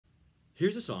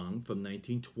Here's a song from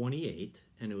 1928,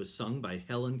 and it was sung by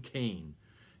Helen Kane.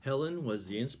 Helen was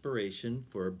the inspiration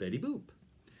for Betty Boop.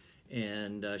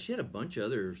 And she had a bunch of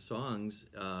other songs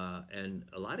and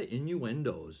a lot of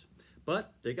innuendos.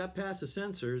 But they got past the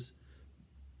censors,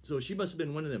 so she must have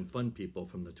been one of them fun people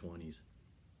from the 20s.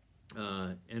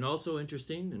 And also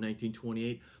interesting, in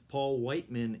 1928, Paul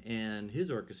Whiteman and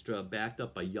his orchestra backed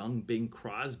up a young Bing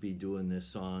Crosby doing this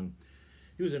song.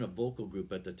 He was in a vocal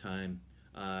group at the time.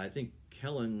 I think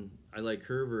Helen, I like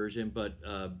her version, but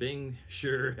Bing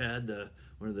sure had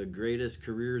one of the greatest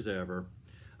careers ever.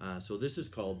 So this is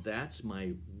called That's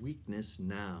My Weakness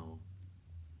Now.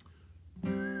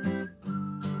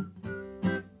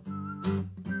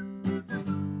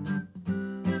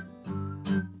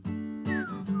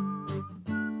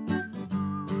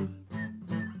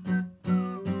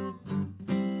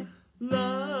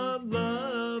 Love,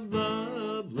 love,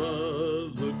 love,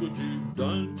 love, look what you've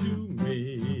done to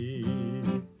me.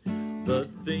 The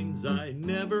things I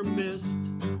never missed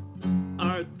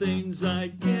are things I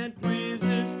can't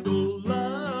resist. Oh,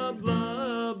 love,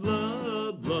 love,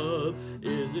 love, love,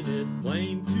 isn't it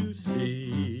plain to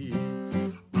see?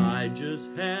 I just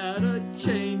had a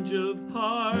change of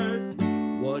heart,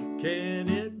 what can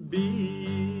it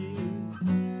be?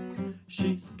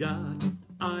 She's got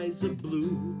eyes of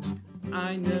blue,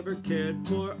 I never cared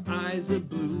for eyes of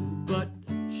blue, but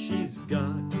she's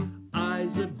got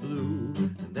eyes of blue,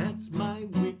 and that's my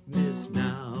weakness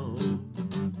now.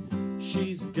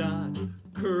 She's got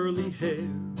curly hair,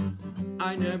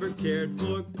 I never cared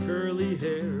for curly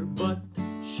hair, but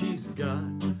she's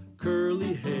got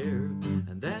curly hair,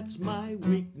 and that's my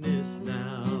weakness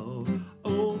now.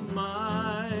 Oh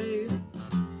my,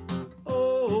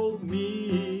 oh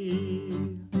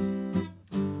me.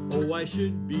 Oh, I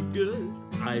should be good,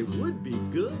 I would be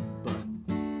good, but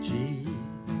gee.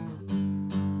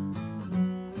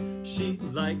 She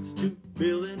likes to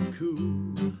bill and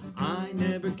coo, I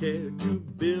never cared to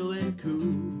bill and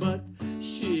coo, but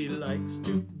she likes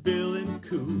to bill and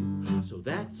coo, so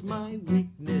that's my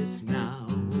weakness now.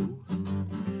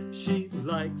 She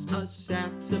likes a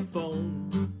saxophone,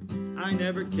 I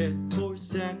never cared for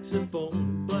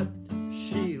saxophone, but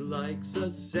she likes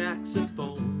a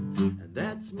saxophone, and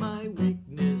that's my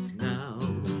weakness now.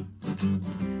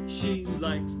 She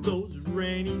likes those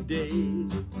rainy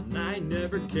days, and I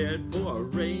never cared for a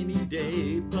rainy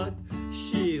day, but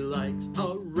she likes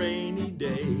a rainy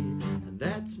day, and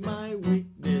that's my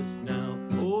weakness now.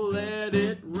 Oh, let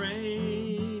it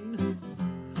rain,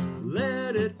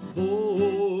 let it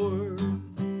pour,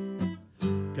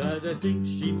 'cause I think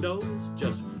she knows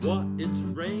just what it's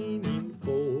raining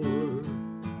for.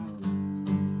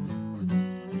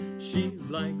 She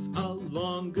likes a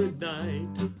long good night,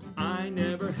 I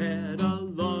never had a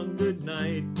long good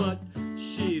night, but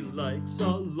she likes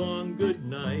a long good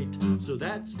night, so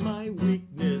that's my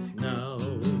weakness now.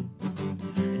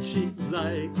 And she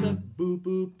likes a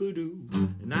boo-boo-ba-doo,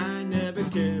 and I never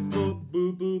cared for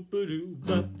boo-boo-ba-doo,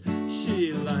 but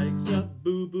she likes a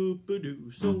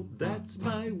boo-boo-ba-doo, so that's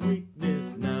my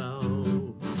weakness now.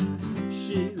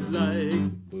 She likes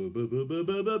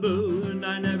boo-boo-boo-boo-boo-boo, and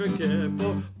I never cared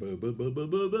for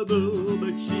boo-boo-boo-boo-boo-boo,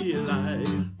 but she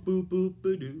likes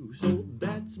boo-boo-ba-doo, so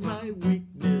that's my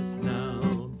weakness now.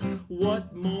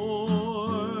 What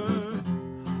more?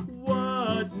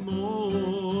 What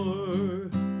more?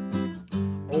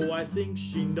 Oh, I think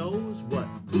she knows what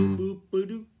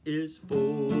boo-boo-ba-doo is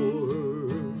for.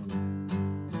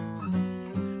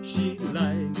 She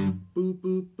likes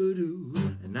boo-boo-ba-doo.